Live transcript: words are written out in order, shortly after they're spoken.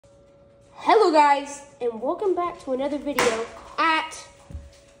Hello guys, and welcome back to another video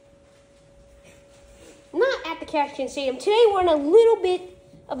not at the CashCanStadium. Today we're in a little bit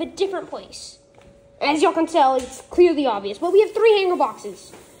of a different place. As y'all can tell, it's clearly obvious, but we have 3 hanger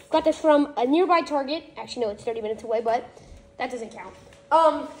boxes. Got this from a nearby Target. Actually, no, it's 30 minutes away, but that doesn't count.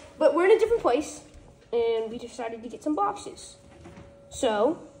 But we're in a different place, and we decided to get some boxes.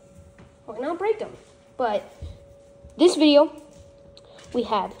 So, why not break them? But this video, we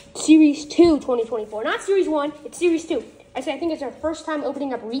have Series 2 2024. Not Series 1, it's Series 2. I think it's our first time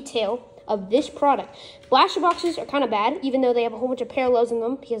opening up retail of this product. Blaster boxes are kind of bad, even though they have a whole bunch of parallels in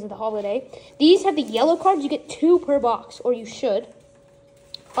them because of the holiday. These have the yellow cards. You get 2 per box, or you should.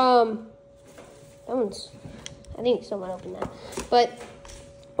 That one's, I think someone opened that. But,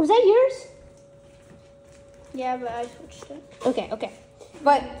 was that yours? Yeah, but I switched it. Okay.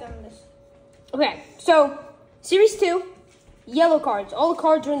 But, okay, so, Series 2. Yellow cards. All the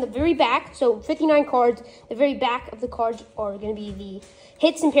cards are in the very back. So 59 cards. The very back of the cards are going to be the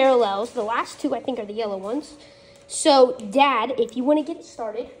hits and parallels. The last 2, I think, are the yellow ones. So, Dad, if you want to get it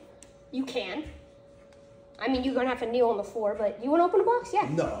started, you can. I mean, you're going to have to kneel on the floor, but you want to open a box? Yeah.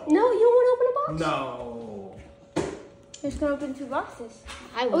 No. No, you don't want to open a box? No. We're just going to open 2 boxes.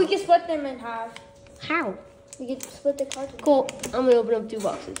 We can split them in half. How? We can split the cards. Cool. I'm going to open up 2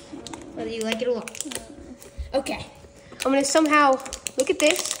 boxes. Whether you like it or not. Okay. I'm going to somehow look at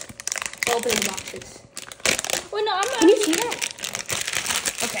this while opening the boxes. Wait, no, Can you see that?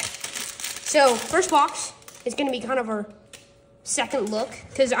 Okay. So, first box is going to be kind of our second look.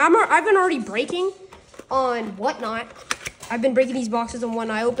 Because I've been already breaking on Whatnot. I've been breaking these boxes on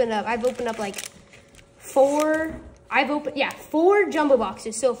Whatnot. I've opened up like 4 jumbo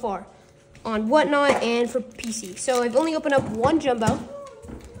boxes so far on Whatnot and for PC. So, I've only opened up 1 jumbo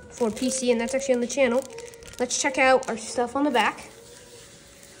for PC, and that's actually on the channel. Let's check out our stuff on the back.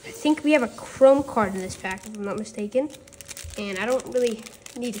 I think we have a chrome card in this pack, if I'm not mistaken. And I don't really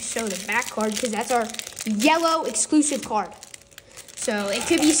need to show the back card because that's our yellow exclusive card. So it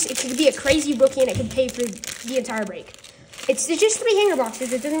could be a crazy rookie, and it could pay for the entire break. It's just 3 hanger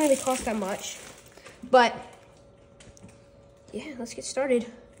boxes. It doesn't really cost that much. But yeah, let's get started.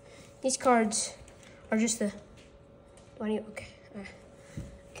 These cards are just the. Okay.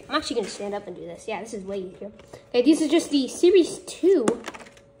 I'm actually going to stand up and do this. Yeah, this is way easier. Okay, this is just the Series 2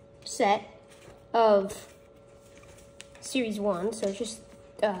 set of Series 1. So it's just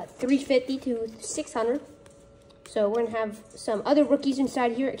 350 to 600. So we're going to have some other rookies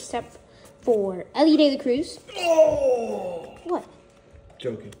inside here except for Ellie De La Cruz. Oh! What?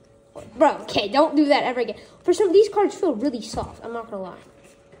 Joking. Bro, okay, don't do that ever again. For some, these cards feel really soft. I'm not going to lie.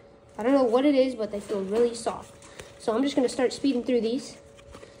 I don't know what it is, but they feel really soft. So I'm just going to start speeding through these,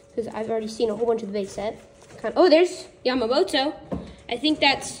 because I've already seen a whole bunch of the base set. Oh, there's Yamamoto. I think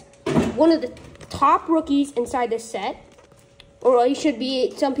that's one of the top rookies inside this set. Or he should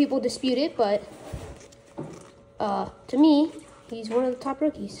be. Some people dispute it, but to me, he's one of the top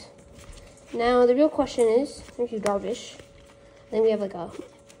rookies. Now, the real question is, there's your Darvish. Then we have like a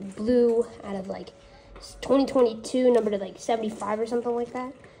blue out of like 2022, numbered to like 75 or something like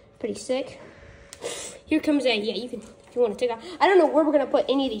that. Pretty sick. Here comes a, yeah, you can. If you want to take out, I don't know where we're going to put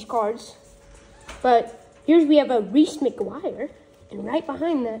any of these cards, but here's we have a Reese McGuire, and right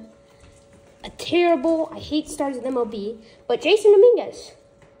behind that, a terrible, I hate stars of MLB, but Jason Dominguez,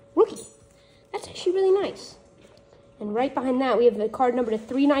 rookie. That's actually really nice. And right behind that, we have the card number to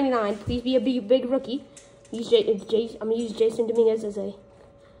 399. Please be a big rookie. I'm going to use Jason Dominguez as a,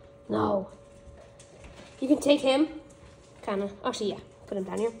 no. You can take him, kind of, actually, yeah, put him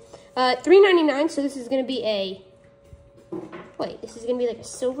down here. 399, so this is going to be a, wait, this is going to be like a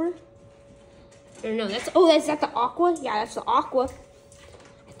silver? Or no, is that the aqua? Yeah, that's the aqua,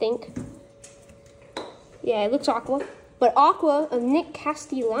 I think. Yeah, it looks aqua. But aqua of Nick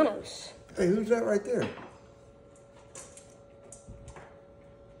Castellanos. Hey, who's that right there?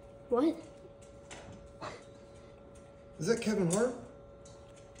 What? Is that Kevin Hart?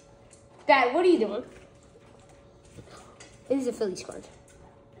 Dad, what are you doing? It is a Phillies card.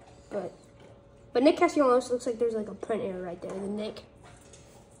 But Nick Castellanos looks like there's like a print error right there, the Nick.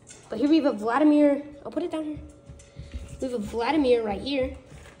 But here we have a Vladimir, I'll put it down here. We have a Vladimir right here.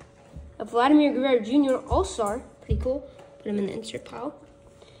 A Vladimir Guerrero Jr. All-Star, pretty cool. Put him in the insert pile.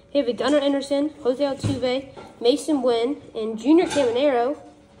 Here we have a Gunnar Anderson, Jose Altuve, Mason Wynn, and Junior Caminero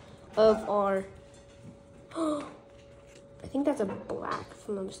of our, I think that's a black, if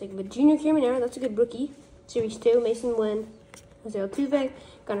I'm not mistaken. But Junior Caminero, that's a good rookie. Series 2, Mason Wynn, Jose Altuve,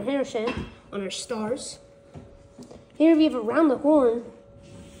 Gunnar Anderson on our stars. Here we have Around the Horn,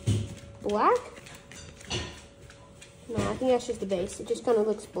 black. No, I think that's just the base. It just kind of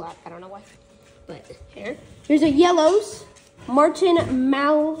looks black. I don't know why. But here's a yellows. Martin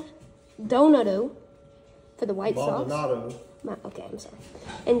Maldonado for the White Sox. Maldonado. Okay, I'm sorry.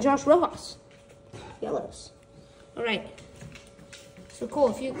 And Josh Rojas. Yellows. All right. So cool.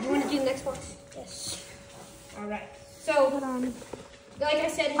 If you want to do the next box? Yes. All right. So, like I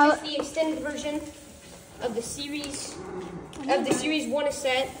said, it's the extended version of the series. Of the series 1 is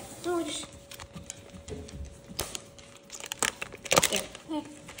set. No, just. Yeah.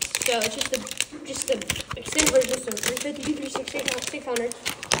 So it's just the extended version. So 352, 360, 600.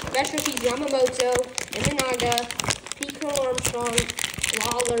 Best rookies: Yamamoto, Imanaga, Pico Armstrong,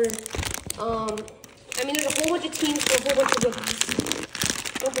 Lawler. I mean, there's a whole bunch of teams for a whole bunch of rookies.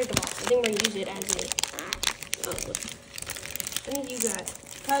 Don't break the box. I think we're gonna use it as a. I think you got.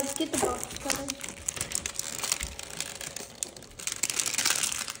 Guys, get the box covered.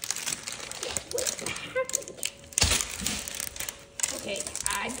 What happened? Okay,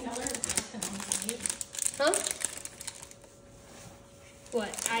 huh?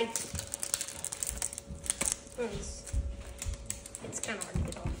 What? It's kind of hard to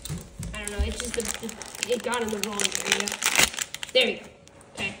get off. I don't know. It's just it got in the wrong area. There we go.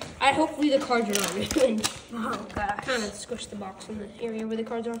 Okay. Hopefully the cards are on. Oh gosh. Kind of squish the box in the area where the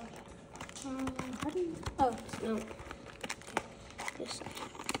cards are. How do you? Oh No. This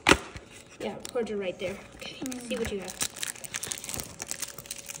side. Yeah, cards are right there. Okay. See what you have.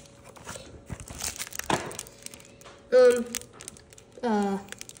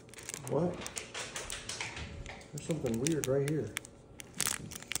 What? There's something weird right here.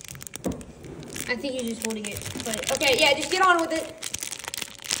 I think you're just holding it. But okay, yeah, just get on with it.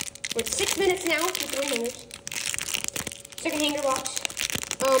 We're at 6 minutes now with 3 hangers. Second hanger box.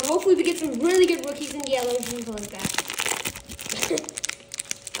 Hopefully we get some really good rookies in yellows and things like that.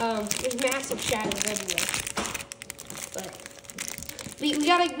 There's massive shadows everywhere. But we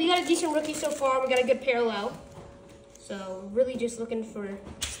got a decent rookie so far. We got a good parallel. So really just looking for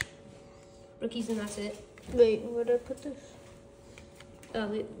rookies and that's it. wait, where did I put this?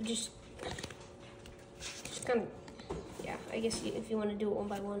 We just kind of, yeah, I guess if you want to do it one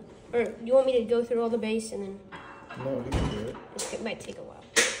by one. Or do you want me to go through all the base and then? No, you can do it. It might take a while.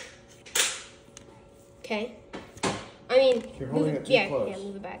 Okay. I mean, You're holding it too close. Yeah,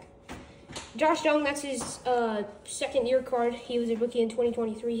 move it back. Josh Young, that's his second year card. He was a rookie in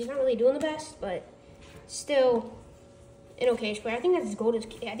 2023. He's not really doing the best, but still an okay player. I think that's his gold.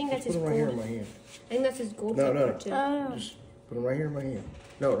 I think that's his Put gold. them right here in my hand. I think that's his gold. No. card too. Just put them right here in my hand.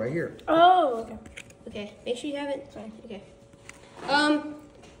 No, right here. Oh, okay. Okay, make sure you have it. Sorry. Okay.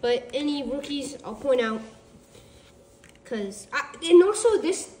 But any rookies, I'll point out. And also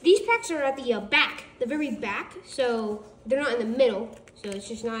these packs are at the back, the very back, so they're not in the middle. So it's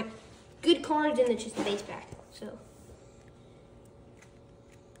just not good cards, and it's just the base pack. So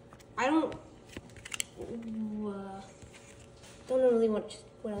I don't know really what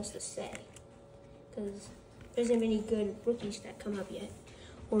else to say, because there isn't any good rookies that come up yet,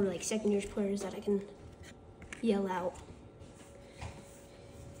 or like second year players that I can yell out.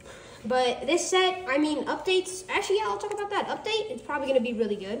 But this set, I mean, updates, actually, yeah, I'll talk about that. Update, it's probably going to be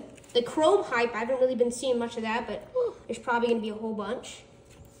really good. The Chrome hype, I haven't really been seeing much of that, but there's probably going to be a whole bunch.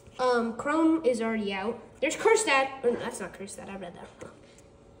 Chrome is already out. There's Kerstad. Or, that's not Kerstad, I read that wrong.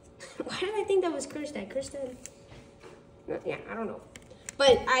 Why did I think that was Kerstad? Kerstad? Yeah, I don't know.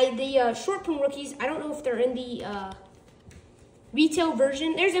 But the short print rookies, I don't know if they're in the retail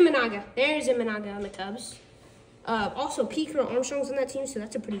version. There's Imanaga. There's Imanaga on the Cubs. Also, Pico Armstrong's on that team, so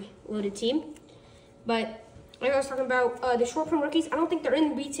that's a pretty loaded team. But like I was talking about, the short print rookies, I don't think they're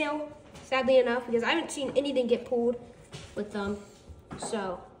in retail, sadly enough, because I haven't seen anything get pulled with them.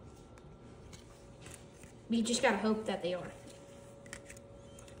 So we just gotta hope that they are.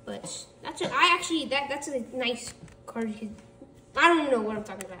 But that's it. That's a nice card. I don't even know what I'm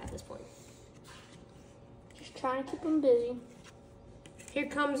talking about at this point. Just trying to keep them busy. Here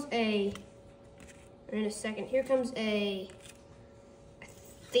comes a. Or in a second. Here comes a. I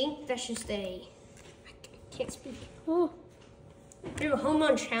think that's just a. I can't speak. Oh. Here's a home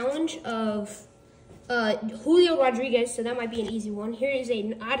run challenge of Julio Rodriguez, so that might be an easy one. Here is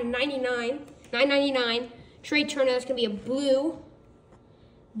a out of 999 Trey Turner. That's gonna be a blue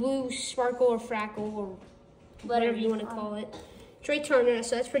sparkle or frackle or whatever you want to call it. Trey Turner,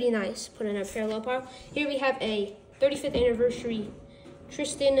 so that's pretty nice. Put in a parallel pile. Here we have a 35th anniversary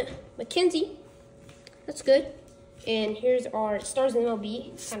Tristan McKenzie. That's good. And here's our Stars in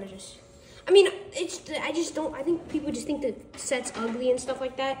MLB. Kind of just, I mean, I think people just think the set's ugly and stuff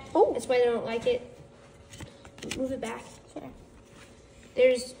like that. Oh. That's why they don't like it. Move it back. Sure.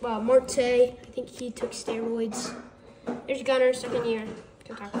 There's Marte. I think he took steroids. There's Gunner, second year.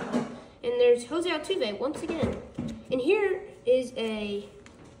 And there's Jose Altuve once again. And here is a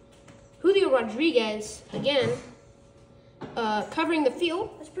Julio Rodriguez again, covering the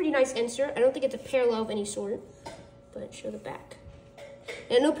field. That's a pretty nice insert. I don't think it's a parallel of any sort, but show the back.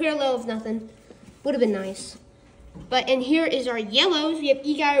 And no parallel of nothing. Would have been nice. And here is our yellows. We have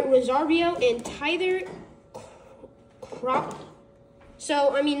Eguy Rosario and Tyler Crop.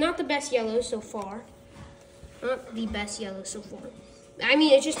 So, I mean, not the best yellow so far. Not the best yellow so far. I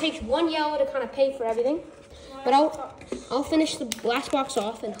mean, it just takes one yellow to kind of pay for everything. But I'll finish the last box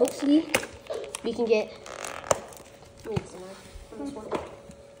off, and hopefully we can get. Let me use the knife on this one.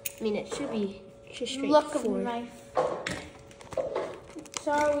 I mean, it should be just straightforward. Luck of the knife.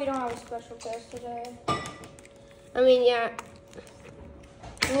 Sorry, we don't have a special case today. I mean, yeah,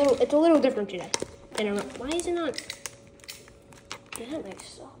 it's a little different today. I don't know. Why is it not? That like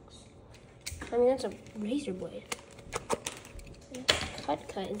sucks. I mean, that's a razor blade.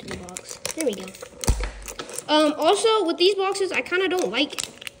 Cut into the box. There we go. Also, with these boxes, I kind of don't like.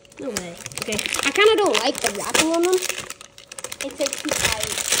 No way. Okay. I kind of don't like the wrapping on them. It's like too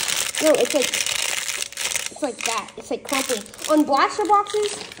tight. No, it's like that. It's like crumply. On blaster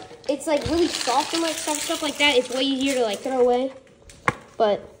boxes, it's like really soft and like stuff like that. It's way easier to like throw away.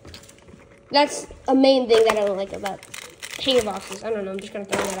 But that's a main thing that I don't like about hanger boxes. I don't know. I'm just gonna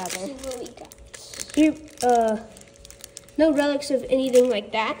throw that out there. Here, no relics of anything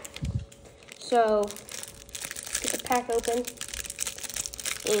like that. So get the pack open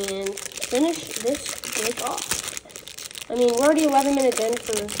and finish this break off. I mean, we're already 11 minutes in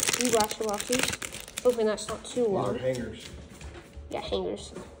for 3 blaster boxes. Hopefully that's not too long. Hangers. Yeah,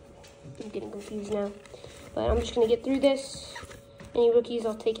 hangers. I'm getting confused now. But I'm just going to get through this. Any rookies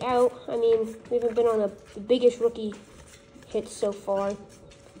I'll take out. I mean, we haven't been on the biggest rookie hits so far.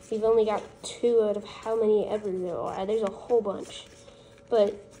 We've only got 2 out of how many ever there are. There's a whole bunch.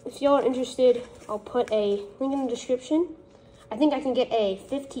 But if y'all are interested, I'll put a link in the description. I think I can get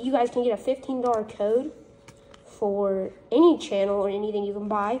you guys can get a $15 code for any channel or anything you can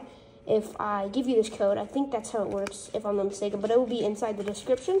buy. If I give you this code, I think that's how it works, if I'm not mistaken, but it will be inside the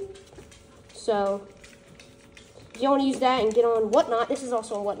description. So, if you want to use that and get on Whatnot, this is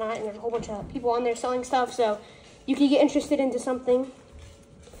also on Whatnot, and there's a whole bunch of people on there selling stuff, so you can get interested into something.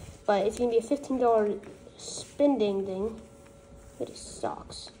 But it's going to be a $15 spending thing. It is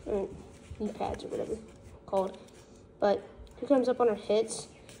socks, or knee pads, or whatever called. But here comes up on our hits.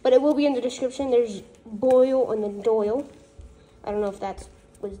 But it will be in the description. There's Boyle and then Doyle. I don't know if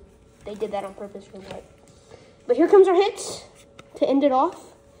they did that on purpose or what. But here comes our hits to end it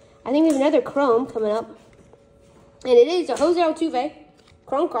off. I think we have another Chrome coming up. And it is a Jose Altuve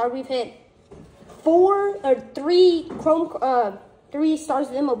Chrome card. We've hit 3 Chrome, 3 stars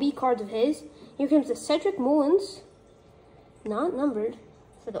of MLB cards of his. Here comes the Cedric Mullins, not numbered,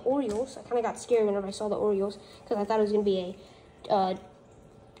 for the Orioles. I kind of got scared whenever I saw the Orioles because I thought it was going to be a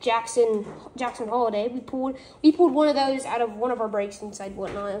Jackson Holiday. We pulled one of those out of one of our breaks inside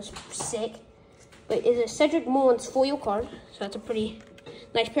Whatnot. It was sick. But it's a Cedric Mullins foil card, so that's a pretty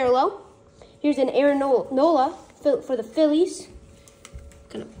nice parallel. Here's an Aaron Nola for the Phillies.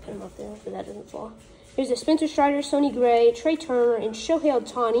 Gonna put him up there so that doesn't fall. Here's a Spencer Strider, Sonny Gray, Trey Turner, and Shohei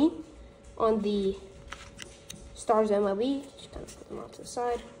Ohtani on the Stars MLB. Just kind of put them off to the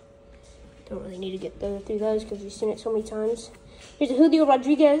side. Don't really need to get through those because we've seen it so many times. Here's a Julio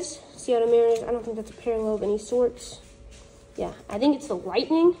Rodriguez, Seattle Mariners. I don't think that's a parallel of any sorts. Yeah, I think it's the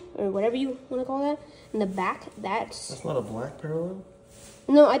Lightning, or whatever you want to call that. In the back, that's not a black parallel?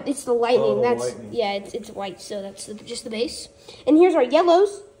 No, it's the Lightning. Oh, that's Lightning. Yeah, it's white, so that's just the base. And here's our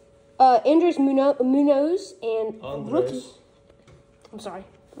yellows. Andres Munoz and rookie. I'm sorry,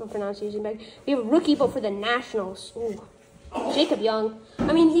 I'm pronouncing bad. We have a rookie, but for the Nationals. Ooh, Jacob Young.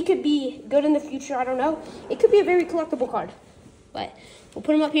 I mean, he could be good in the future. I don't know. It could be a very collectible card. But we'll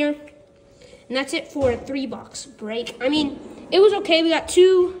put him up here. And that's it for a 3-box break. I mean, it was okay. We got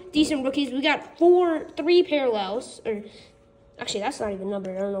 2 decent rookies. We got 3 parallels. Or actually, that's not even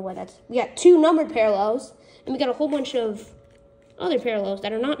numbered. I don't know why that's. We got 2 numbered parallels. And we got a whole bunch of other parallels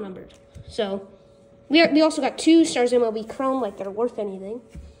that are not numbered. So, we also got 2 Stars MLB Chrome, like that are worth anything.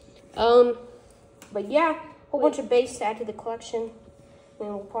 But yeah, a whole bunch of base to add to the collection. And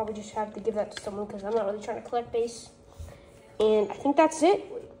we'll probably just have to give that to someone because I'm not really trying to collect base. And I think that's it.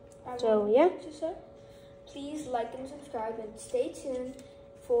 So, yeah. Please like and subscribe and stay tuned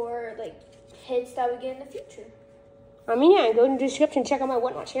for hits that we get in the future. I mean, yeah, go in the description, check out my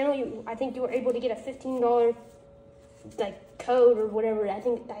Whatnot channel. I think you were able to get a $15 code or whatever. I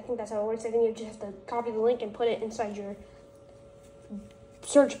think that's how it works. I think you just have to copy the link and put it inside your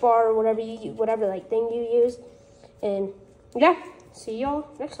search bar or whatever thing you use. And yeah, see y'all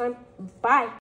next time. Bye.